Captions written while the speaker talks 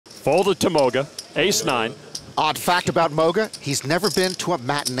Folded to Moga, ace-9. Odd fact about Moga, he's never been to a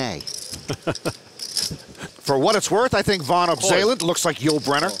matinee. For what it's worth, I think Von Obzalent looks like Yul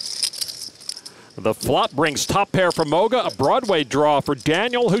Brenner. The flop brings top pair for Moga, a Broadway draw for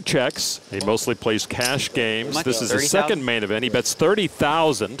Daniel, who checks. He mostly plays cash games. This is his second main event. He bets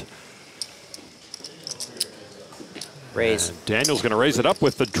 30,000. Raise. And Daniel's going to raise it up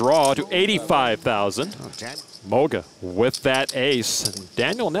with the draw to 85,000. Moga with that ace. And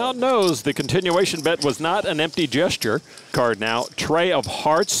Daniel now knows the continuation bet was not an empty gesture. Card now, tray of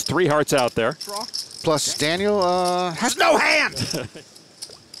hearts, 3 hearts out there. Plus Daniel has no hand.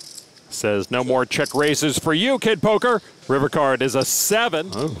 Says no more check raises for you, Kid Poker. River card is a 7.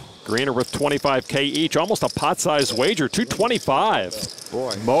 Oh. Greener with 25K each, almost a pot-sized wager, 225.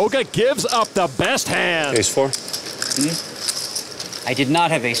 Boy. Moga gives up the best hand. Ace-4. I did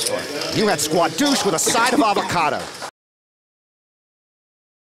not have ace-4. You had squad deuce with a side of avocado.